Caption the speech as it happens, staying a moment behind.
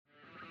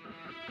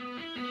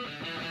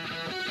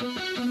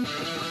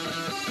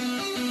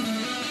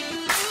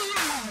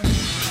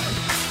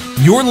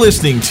You're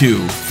listening to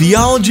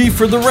Theology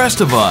for the Rest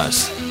of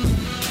Us.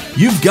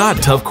 You've got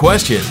tough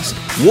questions.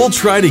 We'll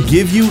try to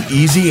give you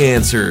easy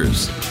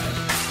answers.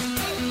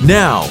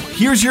 Now,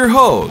 here's your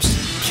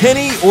host,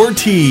 Kenny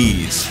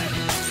Ortiz.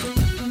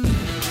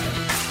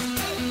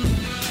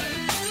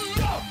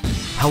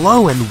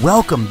 Hello and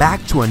welcome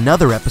back to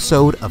another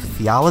episode of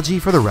Theology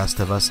for the Rest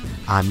of Us.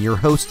 I'm your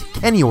host,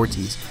 Kenny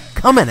Ortiz,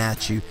 coming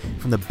at you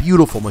from the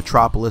beautiful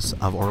metropolis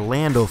of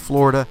Orlando,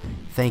 Florida.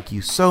 Thank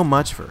you so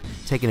much for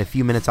taking a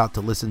few minutes out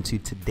to listen to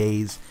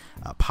today's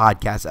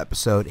podcast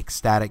episode.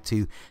 Ecstatic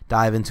to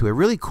dive into a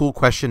really cool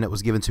question that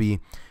was given to me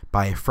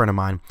by a friend of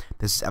mine.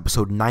 This is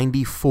episode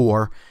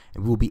 94,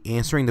 and we'll be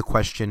answering the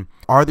question,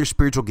 are there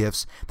spiritual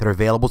gifts that are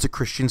available to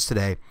Christians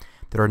today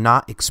that are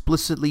not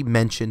explicitly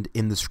mentioned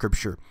in the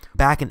scripture?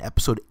 Back in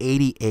episode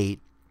 88,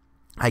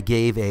 I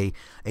gave a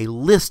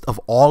list of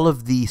all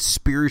of the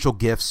spiritual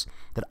gifts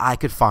that I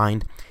could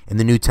find in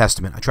the New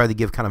Testament. I tried to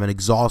give kind of an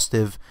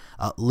exhaustive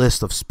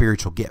list of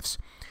spiritual gifts.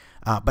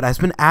 But it's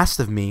been asked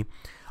of me,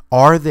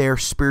 are there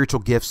spiritual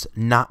gifts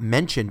not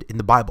mentioned in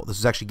the Bible? This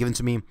was actually given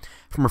to me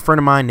from a friend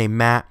of mine named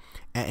Matt,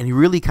 and he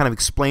really kind of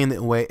explained it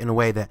in a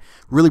way that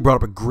really brought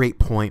up a great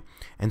point.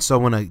 And so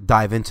I want to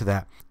dive into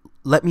that.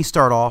 Let me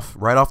start off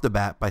right off the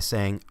bat by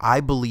saying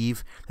I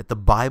believe that the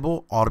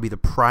Bible ought to be the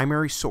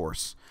primary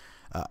source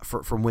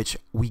from which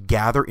we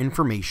gather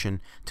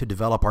information to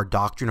develop our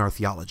doctrine, our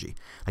theology.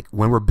 Like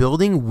when we're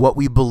building what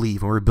we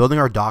believe, when we're building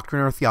our doctrine,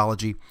 our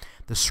theology,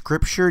 the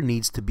scripture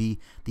needs to be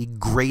the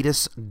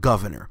greatest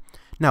governor.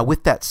 Now,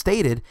 with that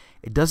stated,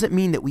 it doesn't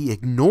mean that we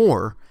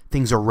ignore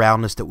things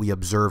around us that we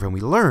observe and we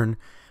learn,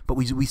 but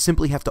we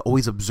simply have to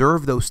always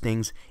observe those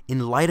things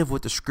in light of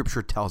what the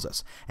scripture tells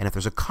us. And if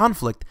there's a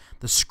conflict,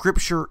 the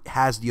scripture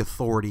has the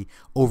authority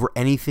over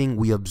anything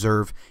we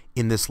observe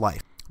in this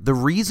life. The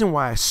reason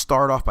why I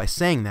start off by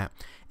saying that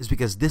is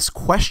because this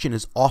question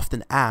is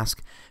often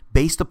asked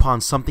based upon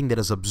something that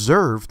is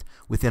observed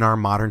within our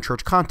modern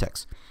church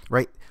context,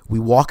 right? We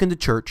walk into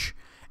church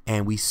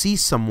and we see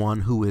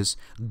someone who is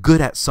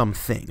good at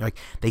something. Like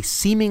they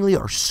seemingly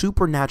are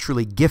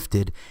supernaturally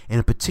gifted in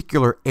a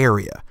particular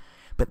area,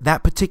 but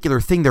that particular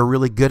thing they're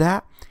really good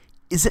at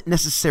isn't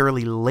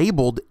necessarily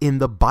labeled in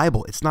the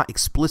Bible. It's not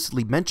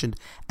explicitly mentioned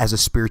as a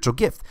spiritual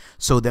gift.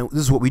 So then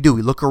this is what we do.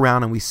 We look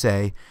around and we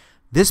say,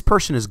 this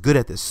person is good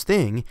at this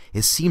thing.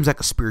 It seems like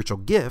a spiritual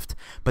gift,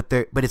 but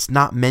it's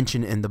not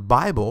mentioned in the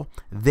Bible.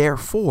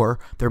 Therefore,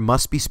 there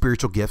must be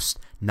spiritual gifts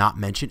not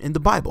mentioned in the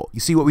Bible.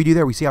 You see what we do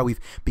there? We see how we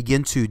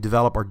begin to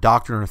develop our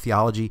doctrine or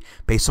theology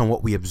based on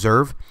what we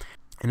observe.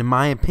 And in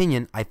my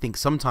opinion, I think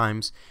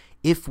sometimes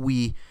if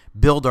we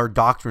build our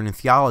doctrine and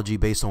theology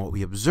based on what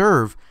we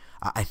observe,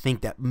 I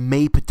think that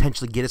may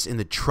potentially get us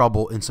into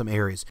trouble in some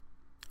areas.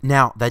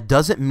 Now, that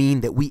doesn't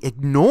mean that we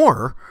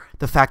ignore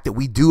the fact that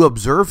we do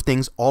observe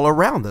things all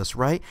around us,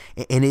 right?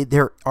 And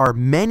there are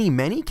many,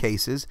 many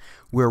cases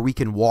where we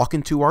can walk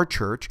into our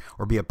church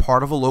or be a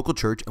part of a local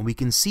church and we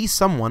can see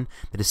someone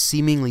that is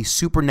seemingly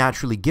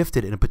supernaturally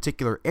gifted in a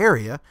particular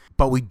area,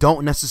 but we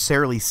don't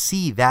necessarily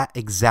see that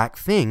exact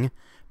thing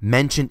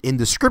mentioned in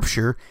the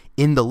scripture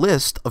in the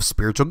list of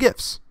spiritual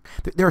gifts.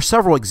 There are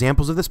several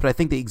examples of this, but I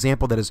think the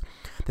example that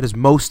is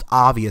most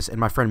obvious, and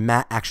my friend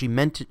Matt actually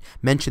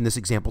mentioned this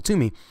example to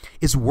me,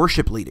 is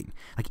worship leading.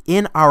 Like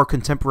in our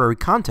contemporary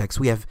context,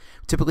 we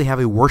typically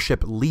have a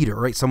worship leader,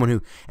 right? Someone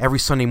who every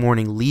Sunday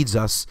morning leads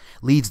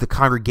the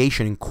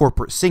congregation in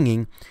corporate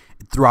singing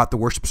throughout the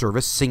worship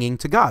service, singing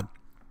to God.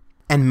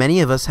 And many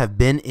of us have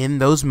been in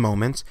those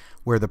moments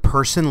where the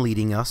person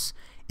leading us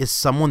is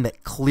someone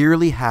that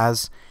clearly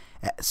has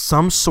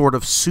some sort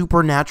of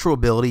supernatural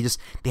ability, just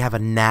they have a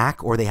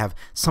knack or they have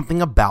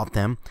something about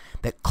them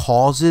that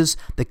causes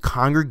the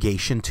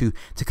congregation to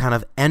kind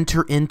of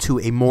enter into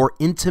a more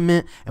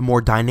intimate and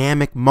more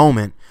dynamic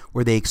moment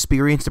where they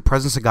experience the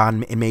presence of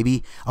God in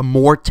maybe a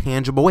more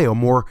tangible way, a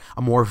more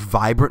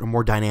vibrant, a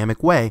more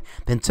dynamic way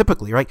than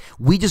typically, right?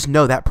 We just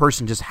know that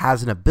person just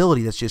has an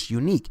ability that's just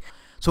unique.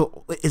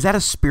 So is that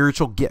a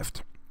spiritual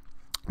gift?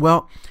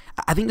 Well,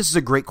 I think this is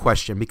a great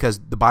question because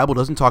the Bible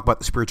doesn't talk about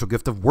the spiritual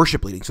gift of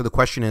worship leading. So the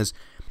question is,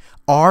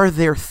 are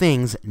there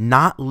things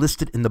not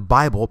listed in the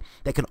Bible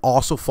that can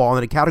also fall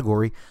into the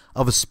category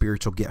of a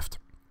spiritual gift?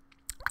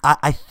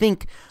 I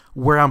think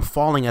where I'm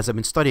falling as I've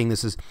been studying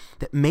this is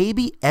that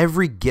maybe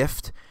every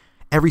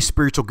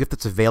spiritual gift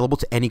that's available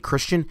to any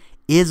Christian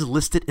is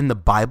listed in the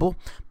Bible,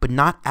 but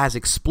not as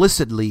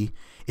explicitly.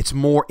 It's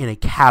more in a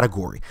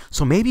category.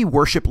 So maybe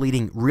worship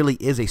leading really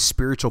is a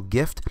spiritual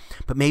gift,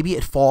 but maybe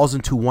it falls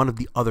into one of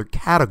the other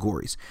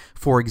categories.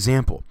 For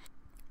example,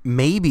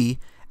 maybe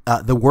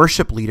the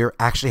worship leader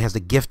actually has the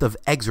gift of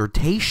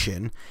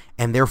exhortation,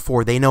 and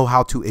therefore they know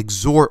how to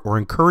exhort or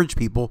encourage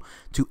people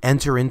to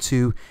enter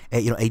into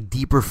a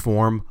deeper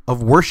form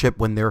of worship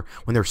when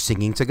they're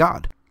singing to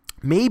God.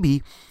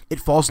 Maybe it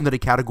falls into the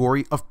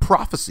category of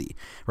prophecy,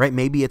 right?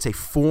 Maybe it's a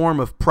form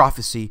of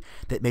prophecy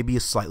that maybe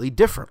is slightly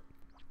different.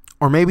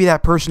 Or maybe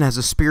that person has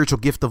a spiritual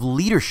gift of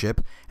leadership,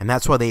 and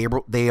that's why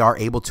they are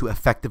able to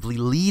effectively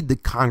lead the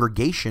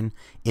congregation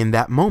in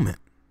that moment.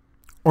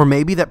 Or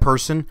maybe that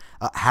person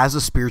has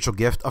a spiritual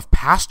gift of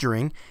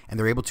pastoring, and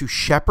they're able to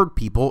shepherd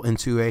people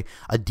into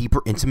a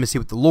deeper intimacy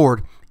with the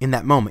Lord in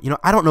that moment.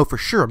 I don't know for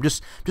sure. I'm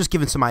just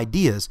giving some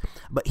ideas.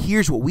 But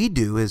here's what we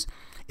do is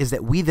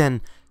that we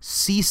then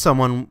see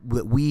someone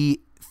that we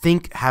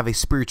think have a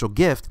spiritual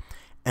gift,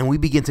 and we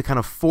begin to kind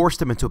of force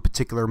them into a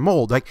particular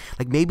mold. Like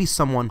maybe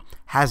someone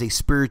has a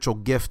spiritual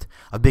gift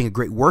of being a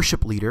great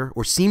worship leader,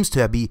 or seems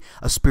to be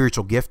a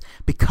spiritual gift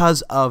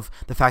because of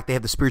the fact they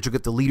have the spiritual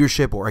gift of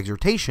leadership or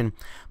exhortation.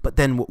 But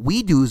then what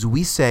we do is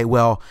we say,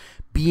 well,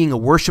 being a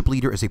worship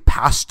leader is a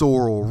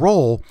pastoral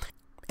role,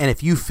 and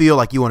if you feel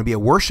like you want to be a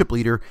worship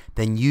leader,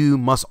 then you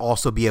must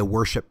also be a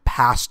worship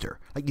pastor.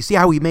 Like, you see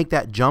how we make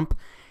that jump?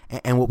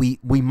 And what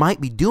we might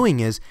be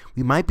doing is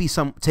we might be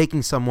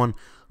taking someone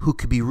who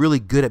could be really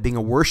good at being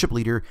a worship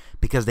leader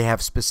because they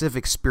have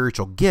specific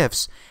spiritual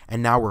gifts,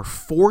 and now we're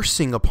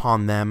forcing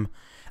upon them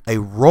a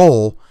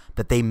role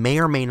that they may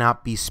or may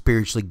not be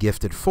spiritually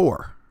gifted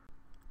for.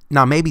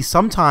 Now, maybe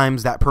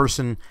sometimes that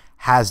person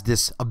has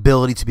this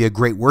ability to be a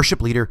great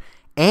worship leader,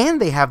 and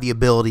they have the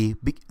ability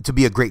to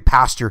be a great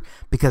pastor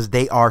because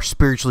they are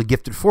spiritually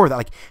gifted for that.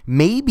 Like,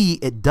 maybe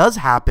it does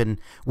happen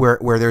where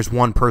there's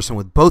one person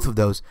with both of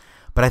those,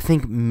 but I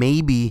think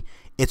maybe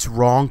it's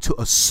wrong to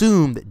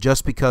assume that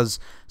just because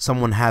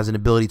someone has an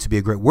ability to be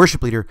a great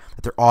worship leader,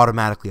 that they're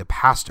automatically a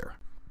pastor.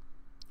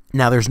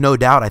 Now, there's no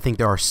doubt, I think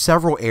there are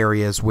several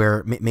areas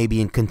where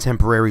maybe in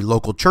contemporary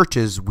local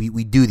churches,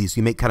 we do these.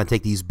 We may kind of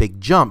take these big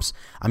jumps.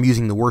 I'm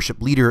using the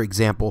worship leader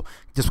example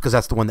just because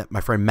that's the one that my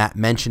friend Matt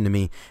mentioned to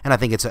me, and I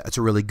think it's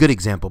a really good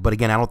example. But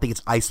again, I don't think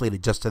it's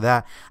isolated just to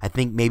that. I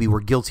think maybe we're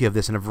guilty of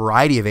this in a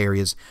variety of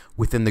areas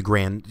within the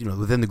grand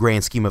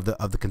scheme of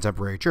the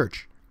contemporary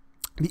church.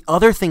 The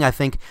other thing I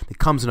think that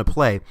comes into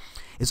play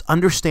is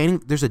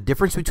understanding there's a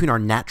difference between our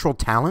natural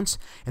talents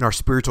and our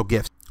spiritual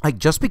gifts. Like,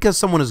 just because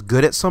someone is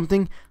good at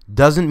something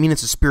doesn't mean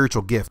it's a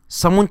spiritual gift.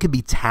 Someone could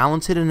be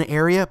talented in an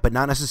area, but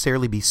not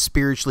necessarily be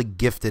spiritually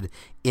gifted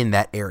in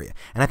that area.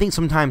 And I think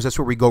sometimes that's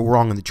where we go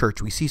wrong in the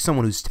church. We see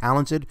someone who's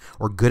talented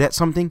or good at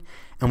something,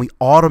 and we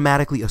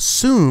automatically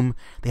assume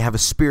they have a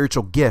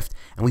spiritual gift,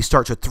 and we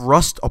start to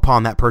thrust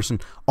upon that person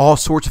all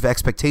sorts of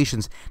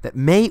expectations that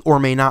may or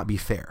may not be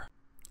fair.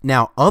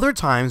 Now, other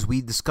times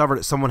we discover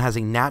that someone has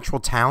a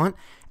natural talent,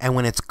 and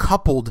when it's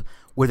coupled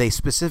with a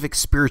specific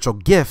spiritual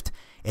gift,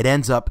 it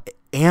ends up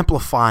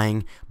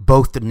amplifying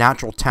both the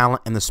natural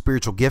talent and the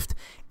spiritual gift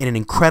in an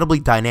incredibly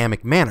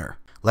dynamic manner.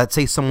 Let's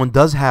say someone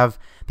does have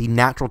the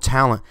natural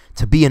talent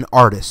to be an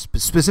artist,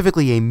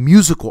 specifically a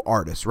musical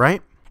artist,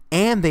 right?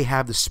 And they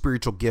have the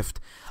spiritual gift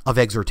of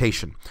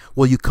exhortation.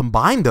 Well, you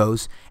combine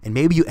those, and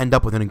maybe you end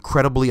up with an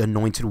incredibly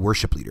anointed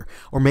worship leader.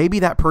 Or maybe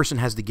that person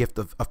has the gift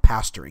of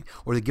pastoring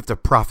or the gift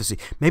of prophecy.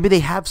 Maybe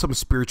they have some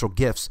spiritual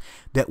gifts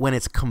that when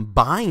it's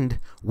combined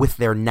with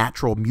their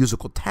natural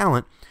musical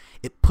talent,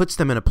 it puts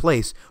them in a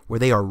place where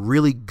they are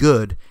really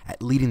good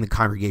at leading the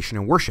congregation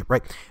in worship,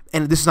 right?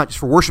 And this is not just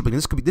for worship leading.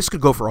 This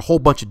could go for a whole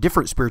bunch of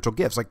different spiritual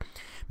gifts. Like,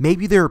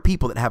 maybe there are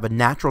people that have a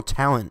natural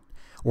talent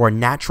or a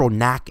natural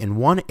knack in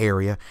one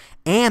area,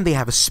 and they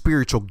have a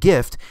spiritual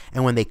gift,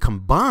 and when they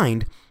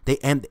combined, they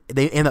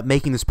end up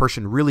making this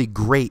person really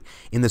great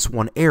in this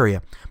one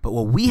area. But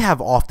what we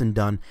have often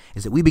done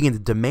is that we begin to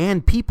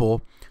demand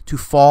people to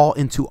fall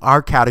into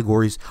our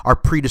categories, our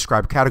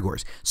pre-described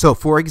categories. So,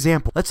 for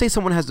example, let's say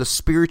someone has the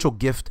spiritual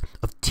gift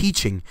of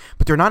teaching,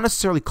 but they're not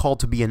necessarily called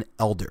to be an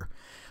elder.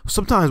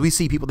 Sometimes we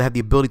see people that have the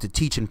ability to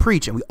teach and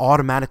preach, and we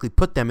automatically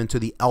put them into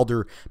the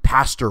elder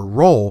pastor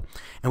role,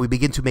 and we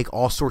begin to make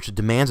all sorts of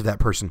demands of that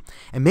person.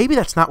 And maybe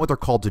that's not what they're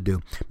called to do.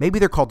 Maybe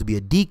they're called to be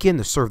a deacon,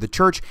 to serve the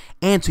church,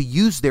 and to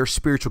use their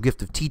spiritual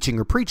gift of teaching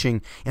or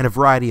preaching in a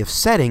variety of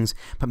settings,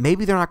 but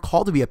maybe they're not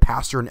called to be a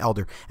pastor and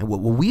elder. And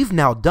what we've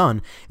now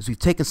done is we've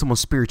taken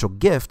someone's spiritual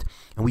gift,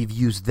 and we've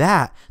used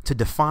that to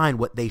define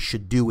what they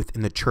should do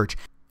within the church.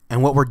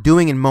 And what we're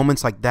doing in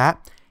moments like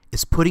that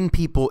is putting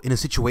people in a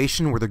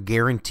situation where they're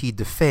guaranteed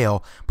to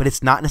fail, but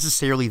it's not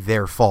necessarily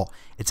their fault.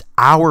 It's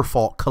our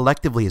fault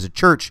collectively as a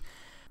church,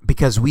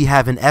 because we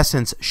have, in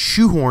essence,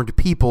 shoehorned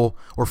people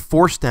or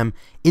forced them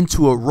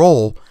into a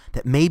role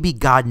that maybe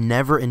God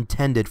never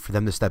intended for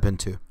them to step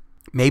into.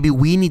 Maybe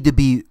we need to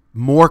be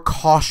more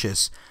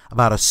cautious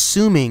about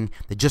assuming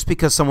that just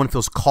because someone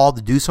feels called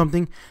to do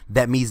something,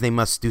 that means they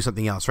must do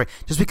something else, right?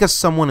 Just because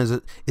someone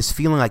is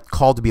feeling like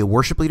called to be a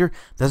worship leader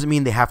doesn't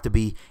mean they have to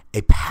be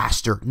a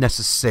pastor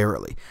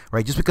necessarily,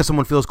 right? Just because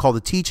someone feels called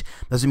to teach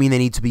doesn't mean they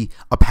need to be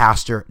a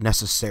pastor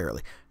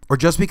necessarily. Or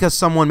just because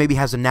someone maybe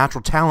has a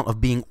natural talent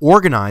of being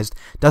organized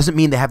doesn't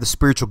mean they have the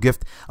spiritual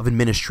gift of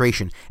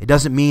administration. It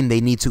doesn't mean they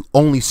need to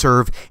only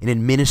serve in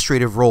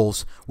administrative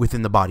roles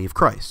within the body of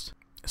Christ.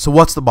 So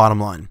what's the bottom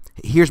line?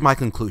 Here's my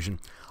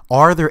conclusion.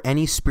 Are there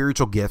any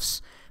spiritual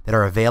gifts that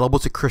are available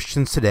to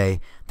Christians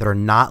today that are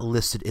not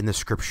listed in the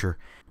Scripture?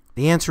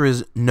 The answer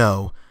is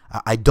no.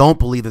 I don't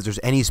believe that there's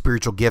any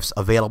spiritual gifts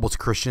available to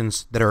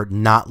Christians that are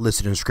not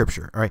listed in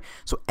Scripture. All right.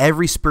 So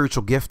every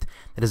spiritual gift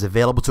that is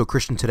available to a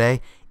Christian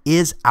today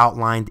is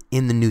outlined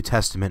in the New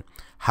Testament.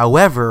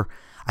 However,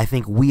 I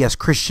think we as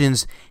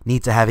Christians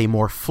need to have a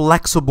more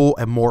flexible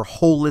and more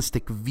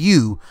holistic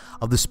view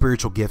of the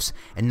spiritual gifts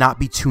and not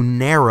be too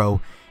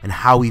narrow in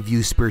how we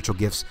view spiritual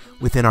gifts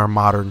within our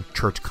modern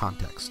church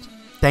context.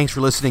 Thanks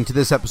for listening to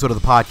this episode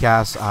of the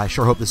podcast. I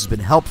sure hope this has been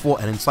helpful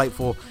and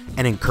insightful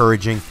and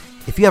encouraging.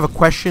 If you have a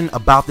question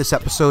about this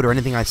episode or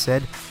anything I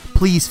said,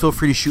 please feel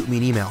free to shoot me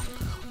an email.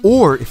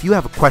 Or if you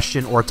have a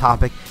question or a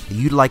topic that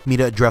you'd like me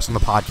to address on the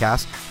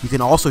podcast, you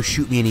can also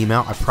shoot me an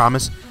email. I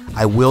promise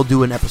I will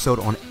do an episode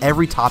on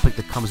every topic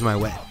that comes my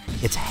way.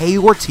 It's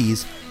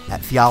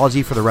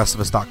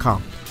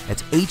heyortiz@theologyfortherestofus.com.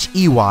 That's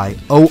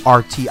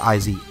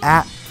HEYORTIZ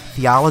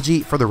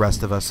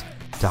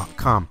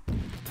 @theologyfortherestofus.com.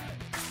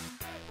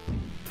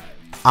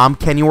 I'm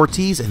Kenny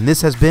Ortiz, and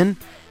this has been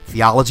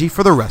Theology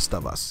for the Rest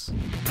of Us.